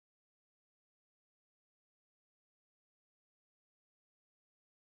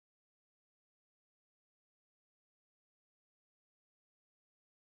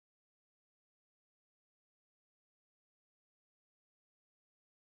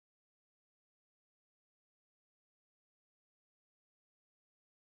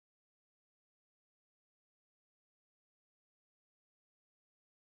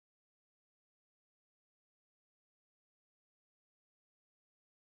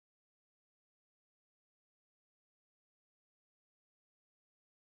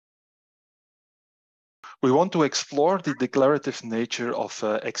we want to explore the declarative nature of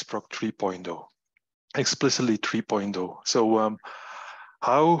XProc 3.0, explicitly 3.0. So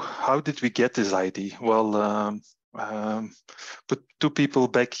how did we get this idea? Well, put two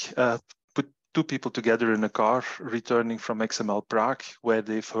people together in a car returning from XML Prague, where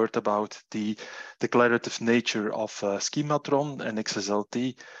they've heard about the declarative nature of schematron and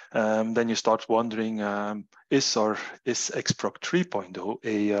XSLT. Then you start wondering, is XProc 3.0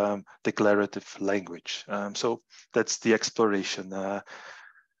 a declarative language? So that's the exploration.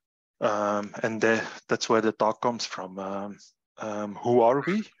 And that's where the talk comes from. Who are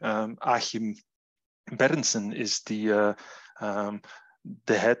we? Achim Berndzen is the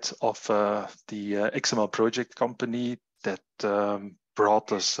head of the XML project company that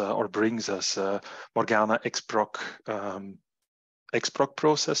brought us or brings us Morgana XProc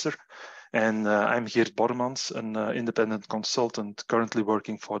processor. And I'm Geert Bormans, an independent consultant currently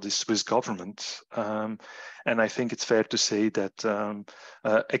working for the Swiss government. And I think it's fair to say that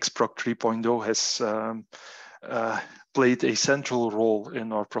XProc 3.0 has played a central role in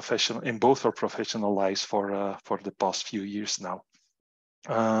both our professional lives for the past few years now.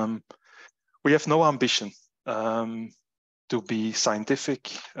 We have no ambition to be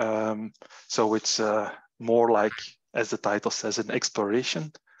scientific, so it's more like, as the title says, an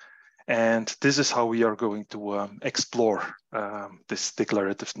exploration. And this is how we are going to explore this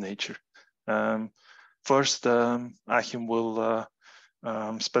declarative nature. First, Achim will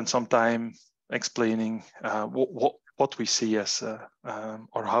spend some time explaining what we see as,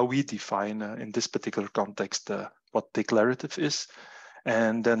 or how we define in this particular context, what declarative is.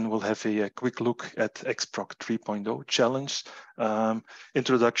 And then we'll have a quick look at XProc 3.0 challenge,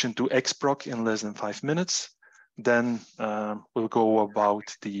 introduction to XProc in less than 5 minutes. Then we'll go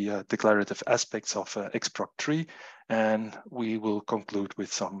about the declarative aspects of XProc 3, and we will conclude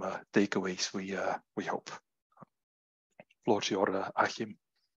with some takeaways, we hope. Floor's yours, Achim.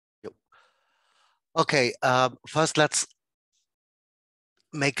 Okay, first let's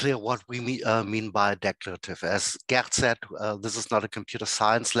make clear what we mean by declarative. As Geert said, this is not a computer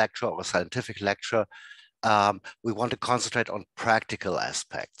science lecture or a scientific lecture. We want to concentrate on practical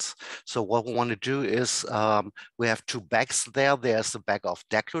aspects. So what we want to do is we have two bags there. There's the bag of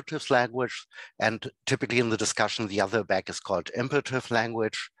declarative language, and typically in the discussion, the other bag is called imperative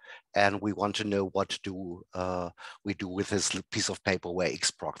language. And we want to know what do we do with this piece of paper where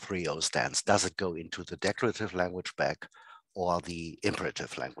XProc 3.0 stands. Does it go into the declarative language bag or the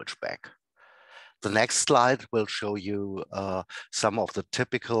imperative language bag? The next slide will show you some of the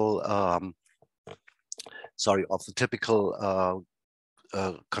typical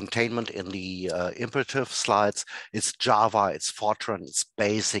containment in the imperative slides. It's Java, it's Fortran, it's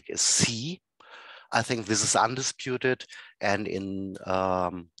BASIC, it's C. I think this is undisputed. And in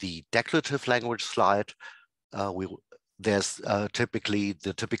the declarative language slide, there's typically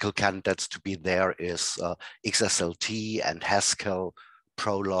the typical candidates to be there is XSLT and Haskell,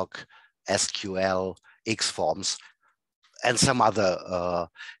 Prolog, SQL, Xforms, and some other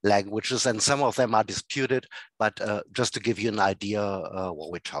languages, and some of them are disputed, but just to give you an idea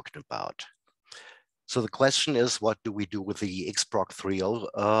what we're talking about. So the question is, what do we do with the XProc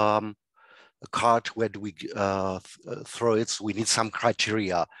 3.0 card? Where do we throw it? So we need some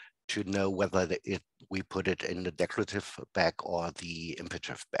criteria to know whether we put it in the declarative bag or the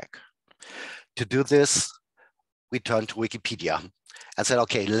imperative bag. To do this, we turn to Wikipedia and said,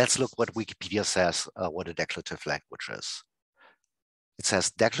 okay, let's look what Wikipedia says, what a declarative language is. It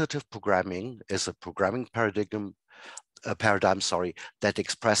says declarative programming is a programming paradigm that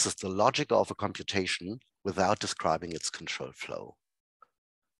expresses the logic of a computation without describing its control flow.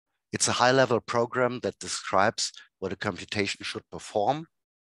 It's a high-level program that describes what a computation should perform.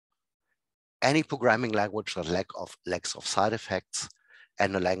 Any programming language that lacks of side effects,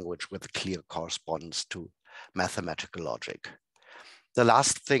 and a language with a clear correspondence to mathematical logic. The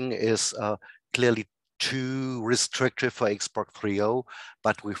last thing is clearly too restrictive for XProc 3.0,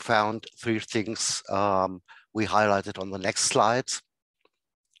 but we found 3 things we highlighted on the next slides.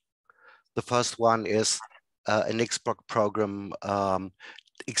 The first one is an XProc program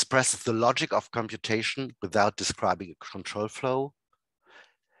expresses the logic of computation without describing a control flow.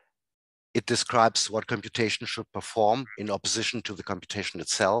 It describes what computation should perform in opposition to the computation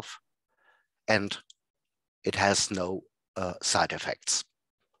itself, and it has no side effects.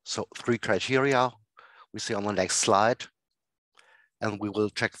 So 3 criteria we see on the next slide, and we will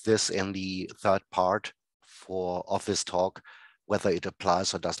check this in the third part of this talk, whether it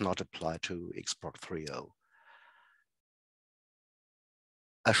applies or does not apply to XProc 3.0.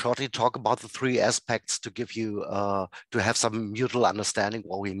 I shortly talk about the three aspects to give you, to have some mutual understanding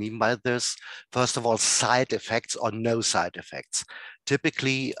what we mean by this. First of all, side effects or no side effects.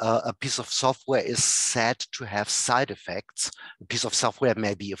 Typically, a piece of software is said to have side effects. A piece of software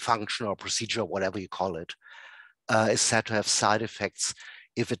may be a function or procedure, whatever you call it, is said to have side effects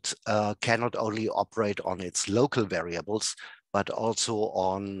if it cannot only operate on its local variables, but also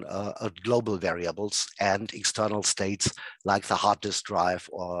on global variables and external states like the hard disk drive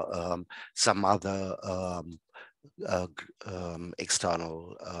or some other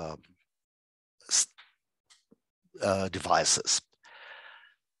external devices.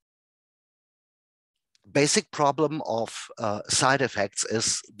 Basic problem of side effects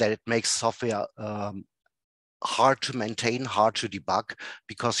is that it makes software hard to maintain, hard to debug,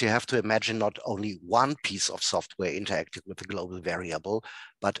 because you have to imagine not only one piece of software interacting with a global variable,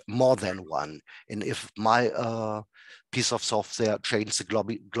 but more than one. And if my piece of software changes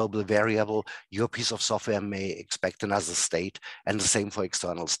the global variable, your piece of software may expect another state, and the same for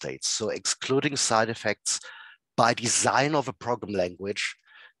external states. So excluding side effects by design of a program language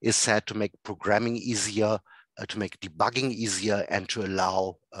is said to make programming easier, to make debugging easier, and to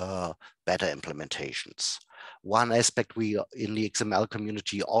allow better implementations. One aspect we in the XML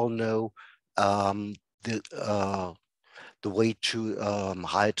community all know, the way to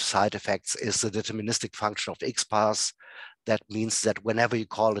hide side effects is the deterministic function of XPath. That means that whenever you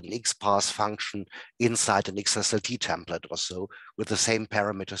call an XPath function inside an XSLT template or so, with the same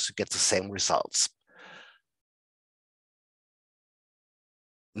parameters, you get the same results.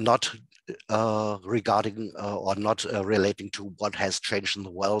 Not regarding or not relating to what has changed in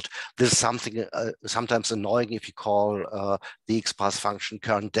the world. This is something sometimes annoying if you call the XPath function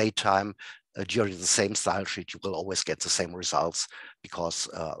current datetime during the same style sheet. You will always get the same results because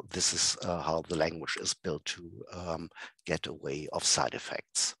this is how the language is built to get away of side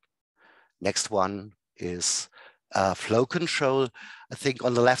effects. Next one is flow control. I think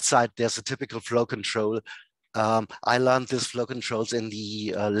on the left side, there's a typical flow control. I learned this flow controls in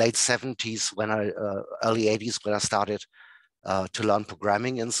the late 70s, when early 80s, when I started to learn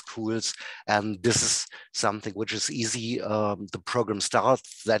programming in schools. And this is something which is easy. The program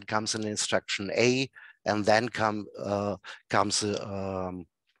starts, then comes an instruction A, and then comes a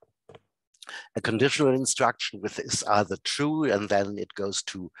conditional instruction with is either true, and then it goes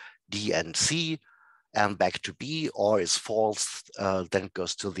to D and C, and back to B, or is false, then it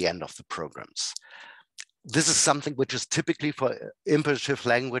goes to the end of the programs. This is something which is typically for imperative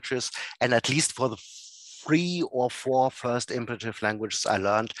languages, and at least for the 3 or 4 first imperative languages I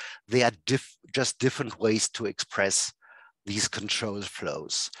learned, they are just different ways to express these control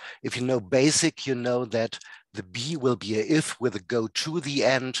flows. If you know BASIC, you know that the B will be a if with a go to the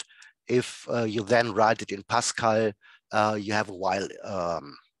end. If you then write it in Pascal, you have a while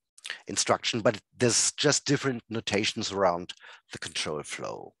instruction, but there's just different notations around the control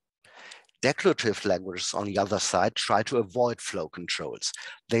flow. Declarative languages, on the other side, try to avoid flow controls.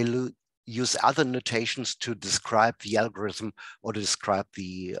 They use other notations to describe the algorithm or to describe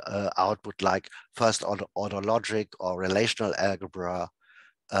the output, like first order logic or relational algebra,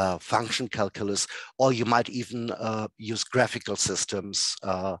 function calculus, or you might even use graphical systems,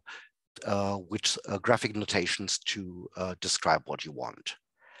 graphic notations to describe what you want.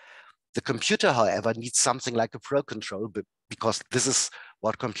 The computer, however, needs something like a flow control, because this is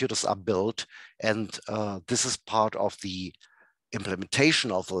what computers are built, and this is part of the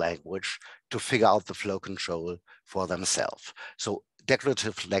implementation of the language to figure out the flow control for themselves. So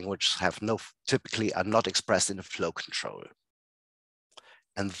declarative languages typically are not expressed in a flow control.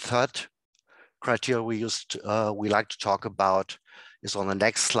 And the third criteria we like to talk about is on the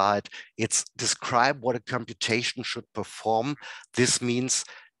next slide. It's describe what a computation should perform. This means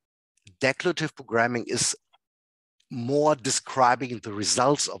declarative programming is more describing the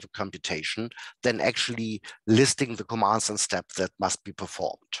results of a computation than actually listing the commands and steps that must be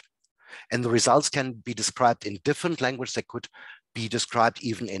performed. And the results can be described in different languages. They could be described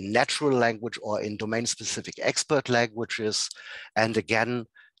even in natural language or in domain-specific expert languages. And again,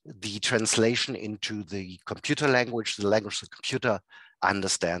 the translation into the computer language, the language the computer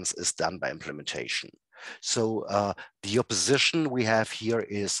understands, is done by implementation. So the opposition we have here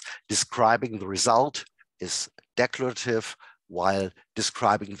is describing the result is declarative, while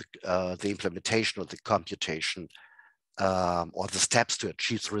describing the implementation or the computation or the steps to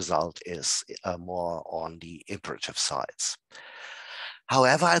achieve the result is more on the imperative sides.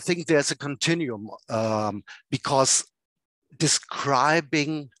 However, I think there's a continuum because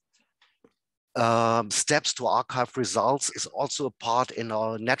describing steps to archive results is also a part in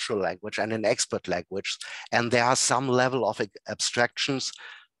our natural language and in expert language. And there are some level of abstractions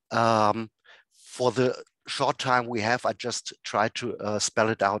For the short time we have, I just try to spell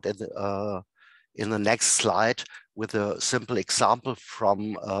it out in the next slide with a simple example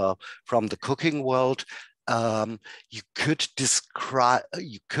from the cooking world. You could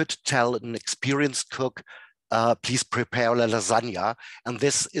tell an experienced cook, please prepare a lasagna. And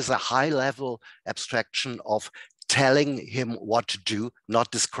this is a high-level abstraction of telling him what to do,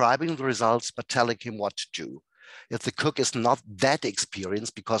 not describing the results, but telling him what to do. If the cook is not that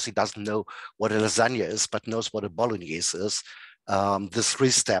experienced because he doesn't know what a lasagna is, but knows what a bolognese is, the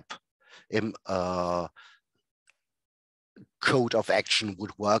three-step code of action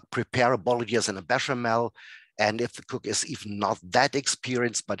would work. Prepare a bolognese and a bechamel. And if the cook is even not that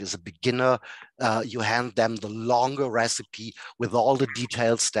experienced, but is a beginner, you hand them the longer recipe with all the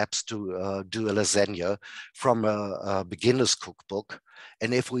detailed steps to do a lasagna from a beginner's cookbook.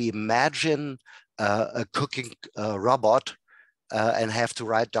 And if we imagine a cooking robot and have to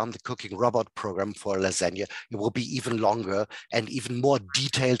write down the cooking robot program for a lasagna, it will be even longer and even more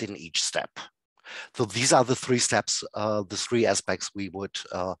detailed in each step. So these are the three steps, the three aspects we would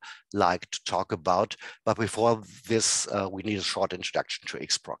like to talk about. But before this, we need a short introduction to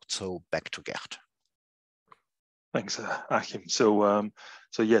XProc. So back to Geert. Thanks, Achim. So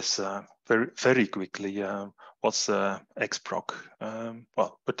yes, very quickly, what's XProc?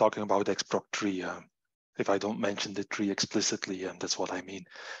 Well, we're talking about XProc 3. If I don't mention the 3 explicitly, that's what I mean.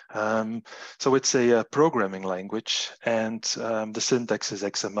 So it's a programming language, and the syntax is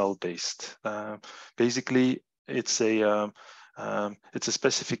XML based. Basically, it's a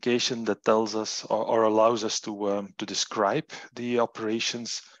specification that tells us or allows us to describe the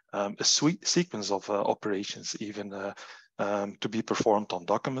operations, a sequence of operations, even to be performed on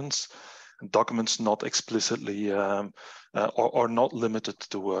documents. Documents not explicitly or not limited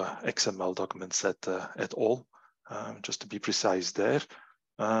to XML documents at all, just to be precise there.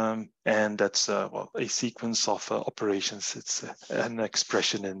 And that's well, a sequence of operations. It's an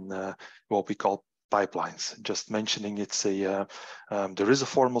expression in what we call pipelines. Just mentioning it's a there is a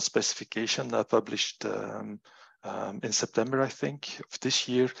formal specification published in September, I think, of this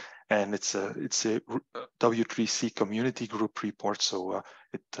year, and it's a W3C community group report. So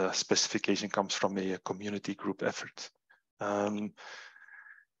specification comes from a community group effort.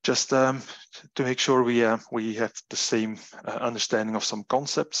 Just to make sure we have the same understanding of some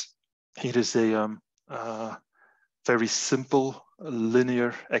concepts. Here is a very simple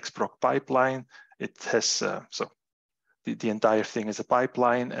linear XProc pipeline. It has so the entire thing is a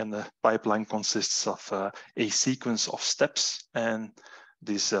pipeline, and the pipeline consists of a sequence of steps. And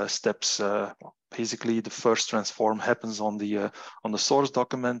these steps, basically, the first transform happens on the source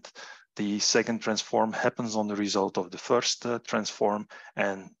document. The second transform happens on the result of the first transform,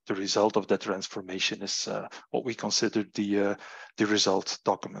 and the result of that transformation is what we consider the result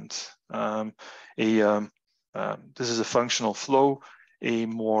document. This is a functional flow. A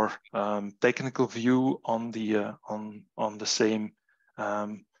more technical view on the same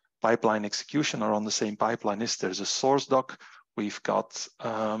pipeline execution, or on the same pipeline, is there's a source doc. We've got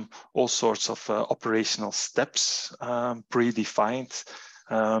all sorts of operational steps predefined.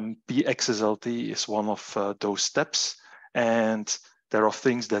 PXSLT is one of those steps, and there are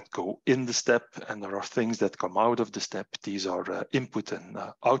things that go in the step, and there are things that come out of the step. These are input and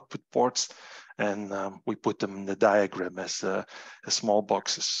output ports, and we put them in the diagram as small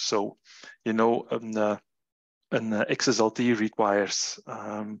boxes. So, you know, an XSLT requires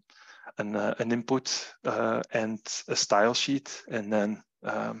an input and a style sheet, and then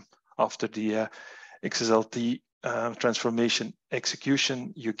after the XSLT transformation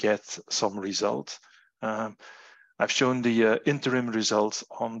execution, you get some result. I've shown the interim results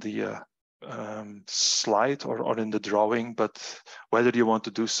on the slide or in the drawing, but whether you want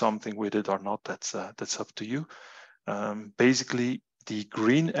to do something with it or not, that's up to you. Basically, the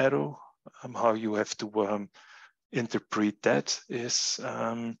green arrow, how you have to interpret that is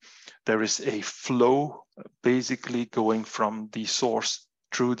there is a flow basically going from the source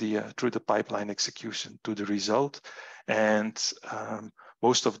through the pipeline execution to the result, and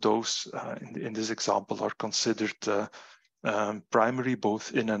most of those in this example are considered primary,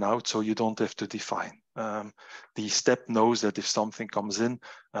 both in and out, so you don't have to define. The step knows that if something comes in,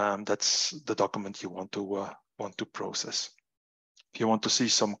 that's the document you want to process. If you want to see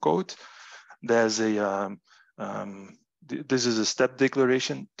some code, there's a this is a step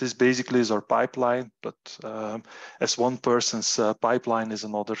declaration. This basically is our pipeline, but as one person's pipeline is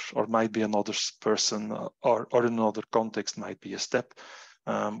another, or might be another person, or in another context might be a step.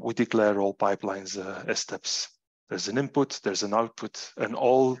 We declare all pipelines as steps. There's an input, there's an output, and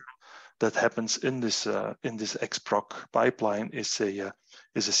all that happens in this XProc pipeline is a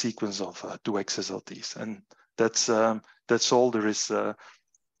sequence of 2 XSLTs, and that's all there is to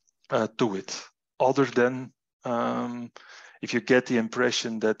it. Other than if you get the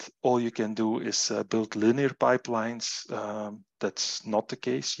impression that all you can do is build linear pipelines, that's not the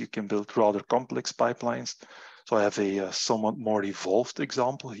case. You can build rather complex pipelines. So I have a somewhat more evolved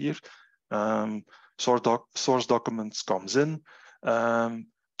example here. Source documents comes in,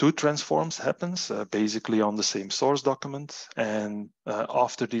 2 transforms happens basically on the same source document, and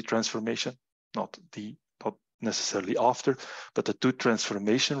after the transformation, not necessarily after, but the 2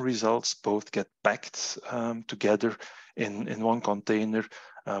 transformation results both get packed together in one container,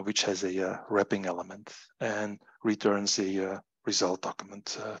 which has a wrapping element and returns a result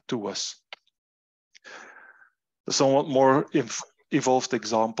document to us. A somewhat more evolved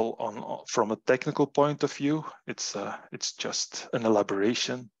example from a technical point of view, it's just an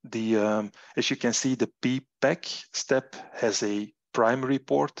elaboration. As you can see, the PPAC step has a primary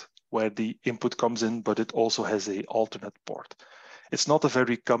port where the input comes in, but it also has a alternate port. It's not a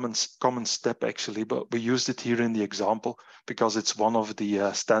very common step actually, but we used it here in the example because it's one of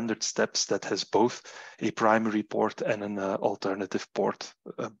the standard steps that has both a primary port and an alternative port,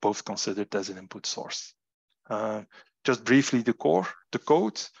 both considered as an input source. Just briefly, the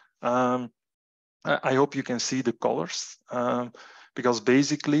code. I hope you can see the colors because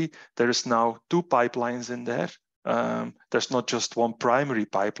basically there is now 2 pipelines in there. There's not just one primary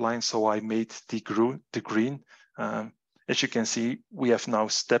pipeline, so I made the green. As you can see, we have now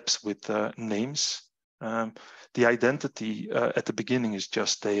steps with names. The identity at the beginning is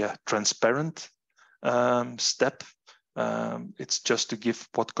just a transparent step. It's just to give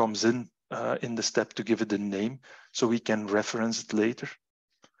what comes in the step, to give it a name so we can reference it later.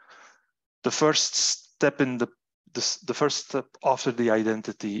 The first step in the first step after the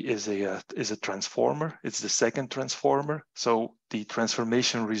identity is a transformer. It's the second transformer. So the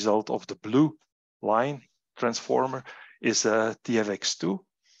transformation result of the blue line transformer is TFX2.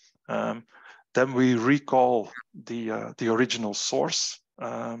 Then we recall the original source.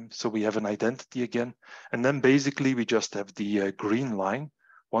 So we have an identity again. And then basically we just have the green line,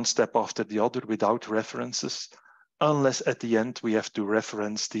 one step after the other without references, unless at the end we have to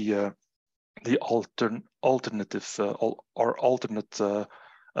reference the alternate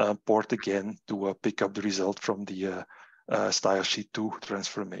port again to pick up the result from the style sheet 2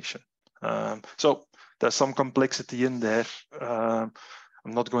 transformation. So there's some complexity in there. I'm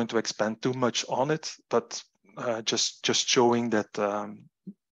not going to expand too much on it, but just showing that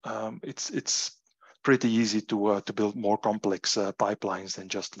it's pretty easy to build more complex pipelines than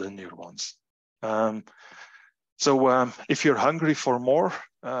just linear ones. So if you're hungry for more,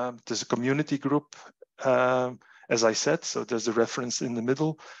 there's a community group, as I said, so there's a reference in the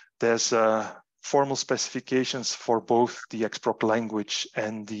middle. There's formal specifications for both the XProc language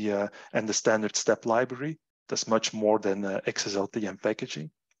and the standard step library. There's much more than XSLT and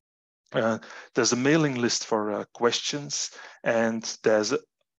packaging. There's a mailing list for questions, and there's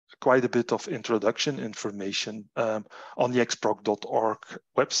quite a bit of introduction information on the xproc.org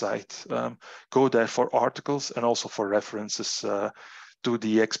website. Go there for articles and also for references to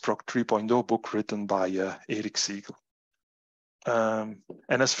the XProc 3.0 book written by Erik Siegel. And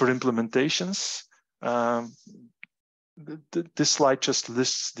as for implementations, this slide just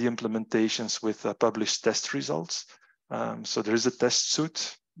lists the implementations with published test results. So there is a test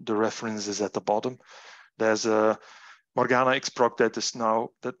suite. The reference is at the bottom. There's a Morgana XProc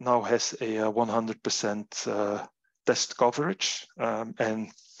that now has a 100% test coverage, and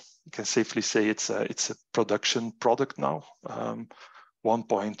you can safely say it's a production product now,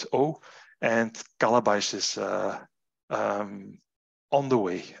 1.0, and Calabash is on the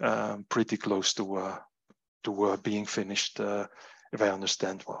way, pretty close to being finished, if I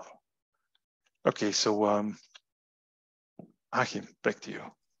understand well. Okay, so Achim, back to you.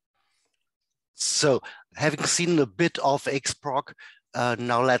 So having seen a bit of XProc,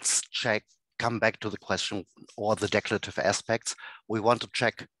 now let's come back to the question or the declarative aspects. We want to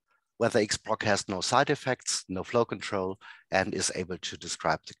check whether XProc has no side effects, no flow control, and is able to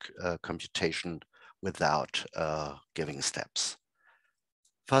describe the computation without giving steps.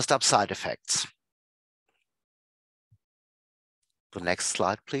 First up, side effects. The next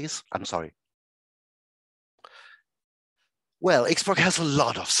slide, please. I'm sorry. Well, XProc has a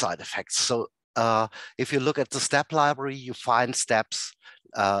lot of side effects. So if you look at the step library, you find steps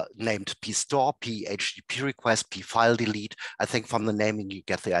named pstore, phttp request, pfile delete. I think from the naming, you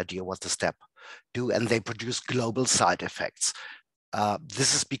get the idea what the step do, and they produce global side effects.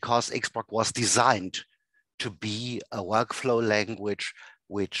 This is because XProc was designed to be a workflow language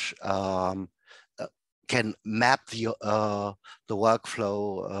which can map the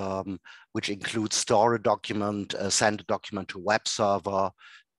workflow, which includes store a document, send a document to a web server,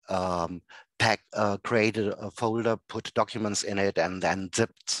 create a folder, put documents in it, and then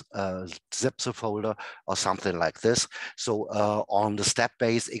zips a folder or something like this. So on the step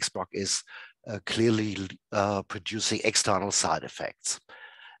base, XProc is clearly producing external side effects.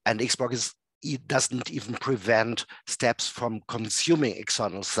 And XProc it doesn't even prevent steps from consuming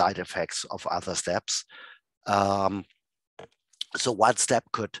external side effects of other steps. So one step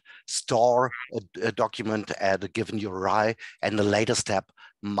could store a document at a given URI, and the later step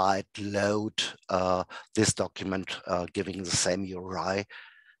might load this document giving the same URI.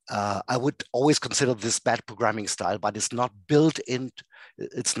 I would always consider this bad programming style, but it's not built in.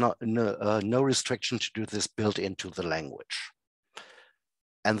 It's not no restriction to do this built into the language.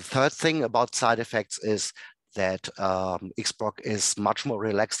 And the third thing about side effects is that XProc is much more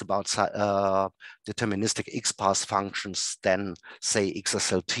relaxed about deterministic XPath functions than, say,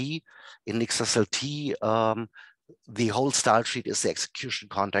 XSLT. In XSLT, the whole style sheet is the execution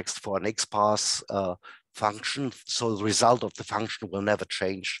context for an XPath function, so the result of the function will never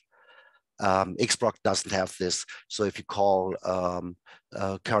change. XProc doesn't have this, so if you call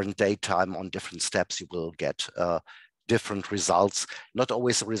current date time on different steps, you will get different results, not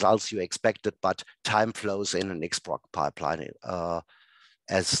always the results you expected, but time flows in an XProc pipeline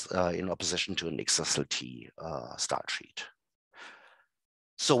as in opposition to an XSLT style sheet.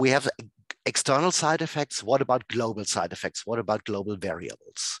 So we have external side effects. What about global side effects? What about global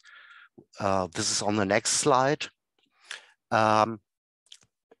variables? This is on the next slide.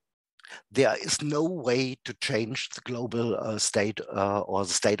 There is no way to change the global state or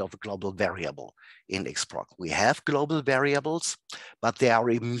the state of a global variable in XProc. We have global variables, but they are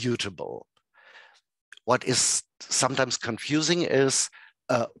immutable. What is sometimes confusing is,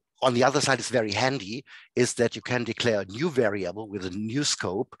 on the other side is very handy, is that you can declare a new variable with a new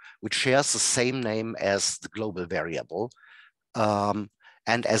scope, which shares the same name as the global variable.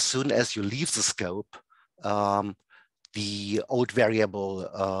 And as soon as you leave the scope, the old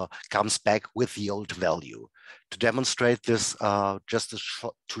variable comes back with the old value. To demonstrate this, just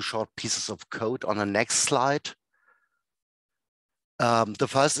two short pieces of code on the next slide. The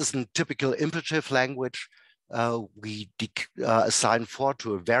first is in typical imperative language. We assign 4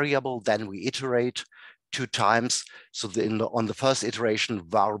 to a variable, then we iterate 2 times. So on the first iteration,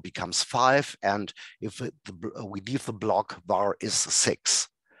 var becomes 5, and if we leave the block, var is 6.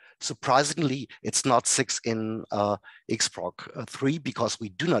 Surprisingly, it's not 6 in XProc 3 because we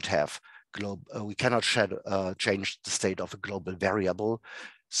do not have we cannot change the state of a global variable.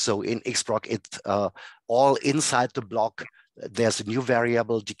 So in XProc, it's all inside the block. There's a new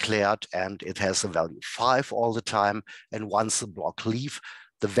variable declared, and it has a value 5 all the time. And once the block leaves,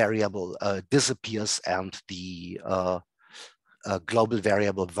 the variable disappears, and the global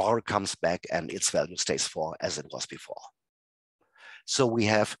variable var comes back, and its value stays 4 as it was before. So we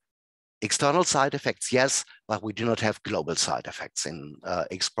have external side effects, yes, but we do not have global side effects in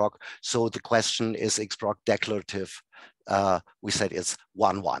XProc. So the question is XProc declarative. We said it's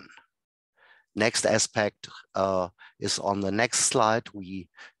 1-1. Next aspect is on the next slide. We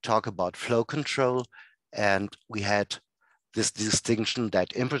talk about flow control, and we had this distinction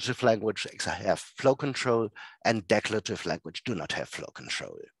that imperative language have flow control and declarative language do not have flow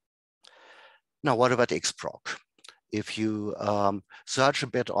control. Now, what about XProc? If you search a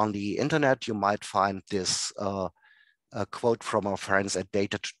bit on the internet, you might find this a quote from our friends at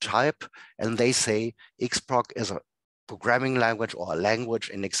Data2Type, and they say XProc is a programming language or a language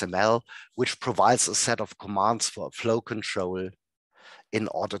in XML, which provides a set of commands for flow control in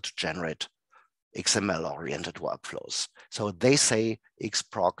order to generate XML-oriented workflows. So they say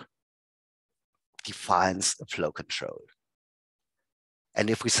XProc defines a flow control. And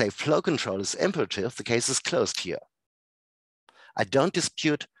if we say flow control is imperative, the case is closed here. I don't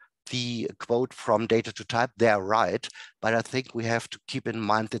dispute the quote from Data2Type, they're right, but I think we have to keep in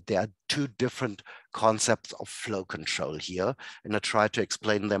mind that there are 2 different concepts of flow control here, and I try to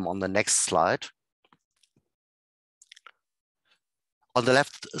explain them on the next slide. On the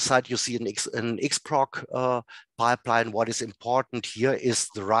left side, you see an XProc pipeline. What is important here is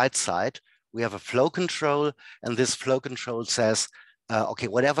the right side. We have a flow control, and this flow control says, okay,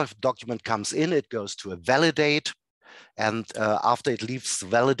 whatever document comes in, it goes to a validate. And after it leaves the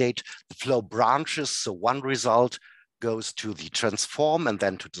validate, the flow branches. So one result goes to the transform and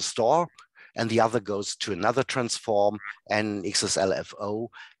then to the store. and the other goes to another transform and XSLFO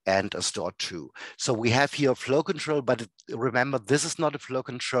and a store 2. So we have here flow control, but remember, this is not a flow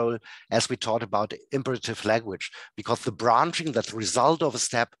control as we talked about imperative language, because the branching, that the result of a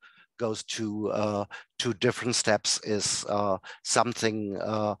step goes to different steps, is something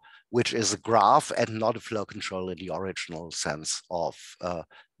which is a graph and not a flow control in the original sense of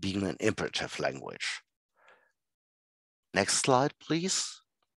being an imperative language. Next slide, please.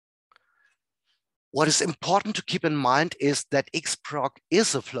 What is important to keep in mind is that XProc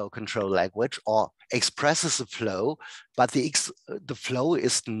is a flow control language, or expresses a flow, but the flow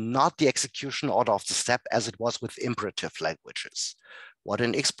is not the execution order of the step as it was with imperative languages. What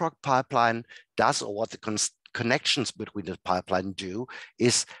an XProc pipeline does, or what the connections between the pipeline do,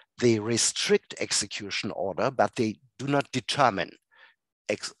 is they restrict execution order, but they do not determine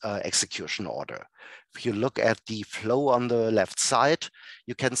execution order. If you look at the flow on the left side,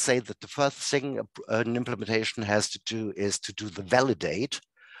 you can say that the first thing an implementation has to do is to do the validate,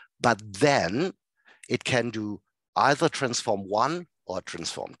 but then it can do either transform 1 or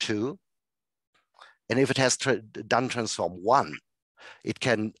transform 2. And if it has done transform 1, it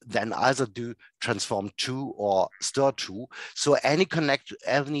can then either do transform 2 or stir 2. So any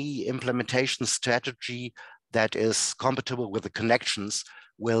implementation strategy that is compatible with the connections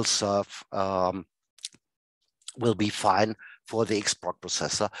will serve, will be fine for the XProc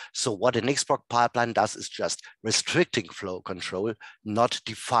processor. So what an XProc pipeline does is just restricting flow control, not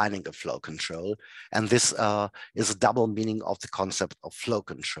defining a flow control. And this is a double meaning of the concept of flow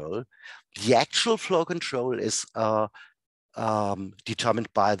control. The actual flow control is determined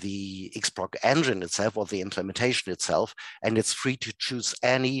by the XProc engine itself, or the implementation itself, and it's free to choose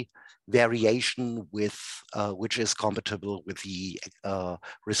any variation with which is compatible with the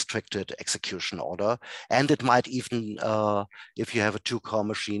restricted execution order. And it might even, if you have a 2-core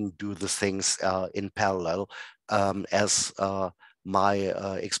machine, do the things in parallel, as my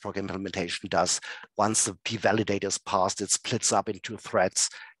XProc implementation does. Once the p-validate is passed, it splits up into threads,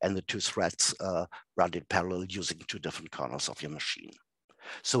 and the 2 threads run in parallel using 2 different kernels of your machine.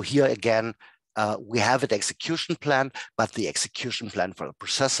 So here again, we have an execution plan, but the execution plan for the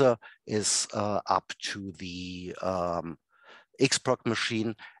processor is up to the XProc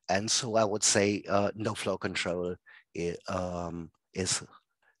machine. And so I would say no flow control is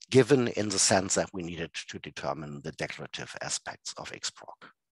given in the sense that we needed to determine the declarative aspects of XProc.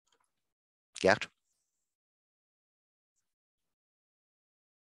 Geert?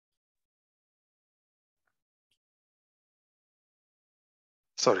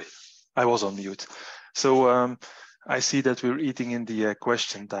 Sorry, I was on mute. So I see that we're eating in the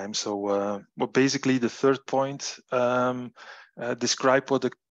question time. So well, basically the third point, describe what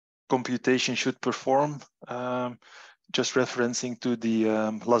the computation should perform. Just referencing to the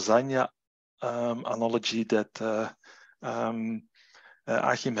lasagna analogy that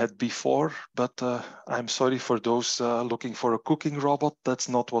Achim had before, but I'm sorry for those looking for a cooking robot. That's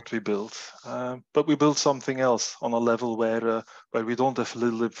not what we built. But we built something else on a level where we don't have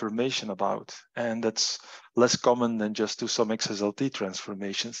little information about, and that's less common than just do some XSLT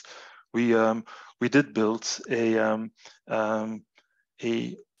transformations. We did build a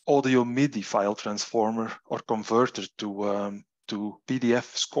audio MIDI file transformer or converter to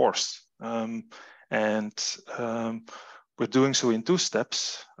PDF scores, we're doing so in 2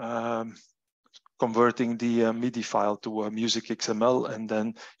 steps, converting the MIDI file to music XML, and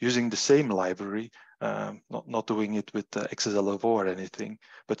then using the same library, not doing it with XSLFO or anything,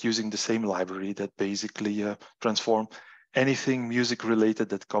 but using the same library that basically transform anything music related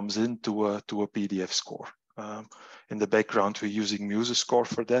that comes into a PDF score. In the background, we're using MuseScore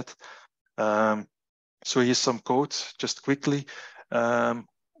for that. So here's some code, just quickly.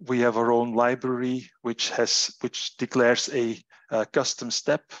 We have our own library which declares a custom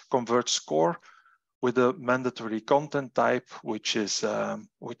step convert score with a mandatory content type, which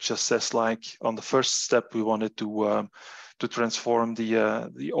just says, like, on the first step we wanted to transform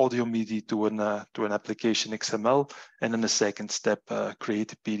the audio MIDI to an application XML, and in the second step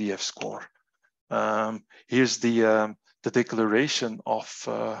create a PDF score. Here's the declaration of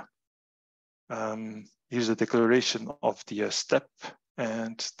the step.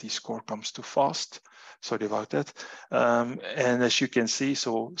 And the score comes too fast. Sorry about that. And as you can see,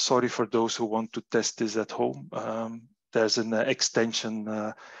 so sorry for those who want to test this at home. There's an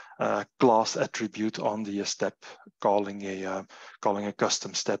extension class attribute on the step calling a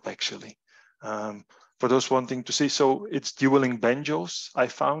custom step, actually. For those wanting to see, so it's dueling banjos, I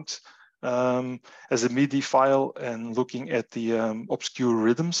found, as a MIDI file, and looking at the obscure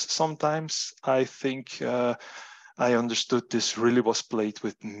rhythms sometimes, I think I understood this really was played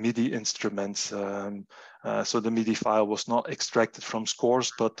with MIDI instruments. So the MIDI file was not extracted from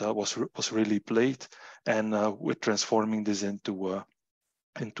scores, but was really played. And we're transforming this into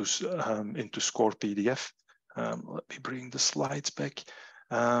score PDF. Let me bring the slides back.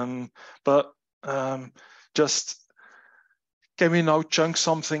 Just can we now chunk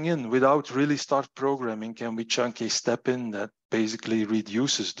something in without really start programming? Can we chunk a step in that basically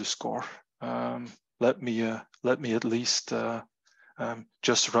reduces the score? Let me at least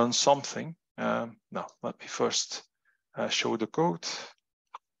just run something. No, let me first show the code.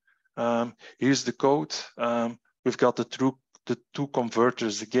 Here's the code. We've got the two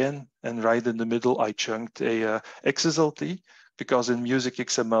converters again, and right in the middle, I chunked a XSLT, because in music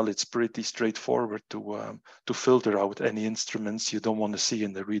XML, it's pretty straightforward to filter out any instruments you don't want to see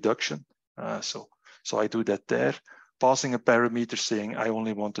in the reduction. So I do that there, passing a parameter saying I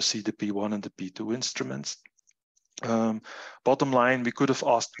only want to see the P1 and the P2 instruments. Bottom line, we could have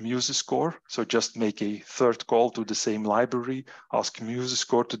asked MuseScore, so just make a third call to the same library, ask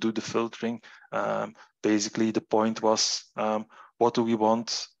MuseScore to do the filtering. Basically, the point was, what do we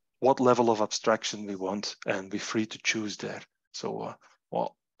want, what level of abstraction we want, and we're free to choose there. So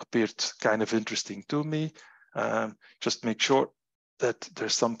what appeared kind of interesting to me. Just make sure that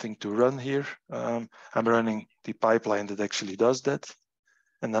there's something to run here. I'm running the pipeline that actually does that.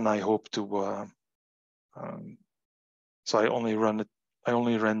 And then I hope to, so I only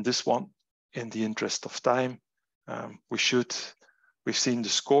ran this one in the interest of time. We've seen the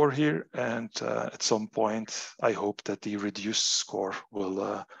score here, and at some point, I hope that the reduced score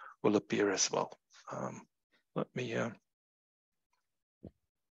will appear as well.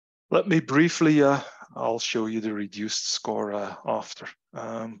 Let me briefly, I'll show you the reduced score after.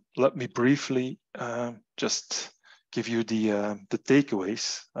 Let me briefly just give you the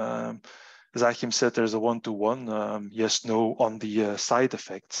takeaways. As Achim said, there's a one-to-one, yes, no on the side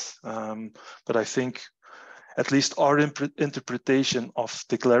effects. But I think at least our interpretation of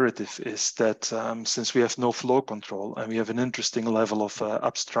declarative is that since we have no flow control and we have an interesting level of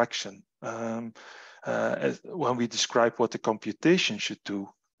abstraction, when we describe what the computation should do,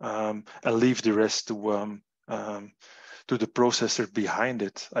 and leave the rest to the processor behind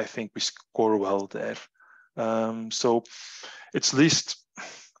it, I think we score well there. So it's at least,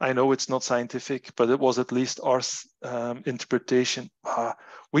 I know it's not scientific, but it was at least our interpretation.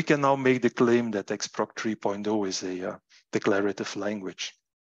 We can now make the claim that XProc 3.0 is a declarative language.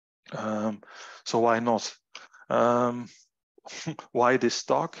 So why not? Why this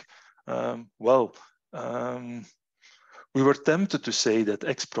talk? We were tempted to say that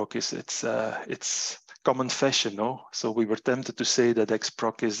XProc is it's common fashion, no? So we were tempted to say that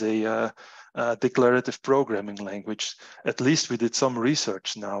XProc is a declarative programming language. At least we did some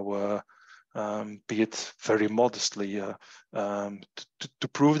research now, be it very modestly, to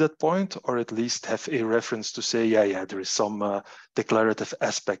prove that point, or at least have a reference to say, yeah, there is some declarative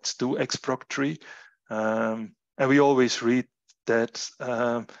aspects to XProc 3. And we always read that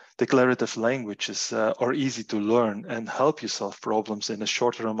declarative languages are easy to learn and help you solve problems in a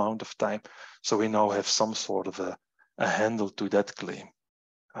shorter amount of time. So we now have some sort of a handle to that claim.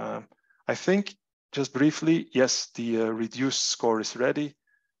 I think, just briefly, yes, the reduced score is ready.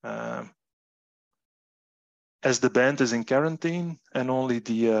 As the band is in quarantine and only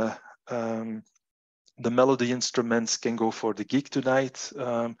the melody instruments can go for the gig tonight,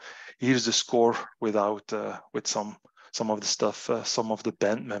 here's the score without with some of the stuff, some of the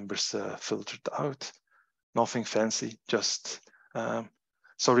band members filtered out. Nothing fancy, just,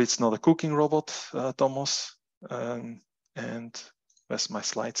 sorry, it's not a cooking robot, Thomas. And where's my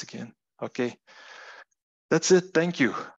slides again? Okay, that's it, thank you.